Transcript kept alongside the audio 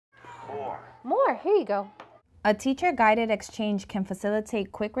more. More, here you go. A teacher-guided exchange can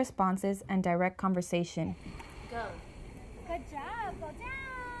facilitate quick responses and direct conversation. Go. Good job. Go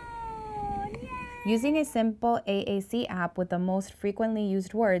down. Yay. Using a simple AAC app with the most frequently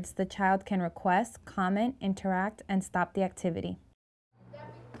used words, the child can request, comment, interact, and stop the activity.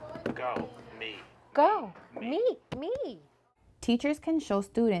 Go, me. Go, me. Teachers can show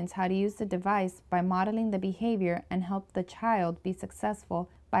students how to use the device by modeling the behavior and help the child be successful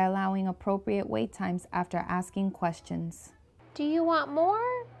by allowing appropriate wait times after asking questions. Do you want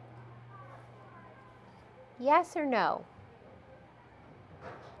more? Yes or no?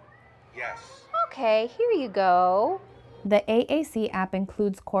 Yes. Okay, here you go. The AAC app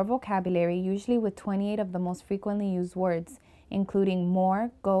includes core vocabulary, usually with 28 of the most frequently used words, including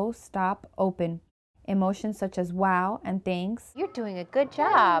more, go, stop, open. Emotions such as wow and thanks. You're doing a good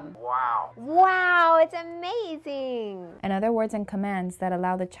job. Wow. Wow, it's amazing. And other words and commands that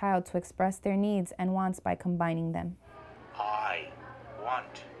allow the child to express their needs and wants by combining them. I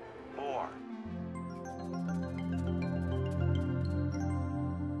want more.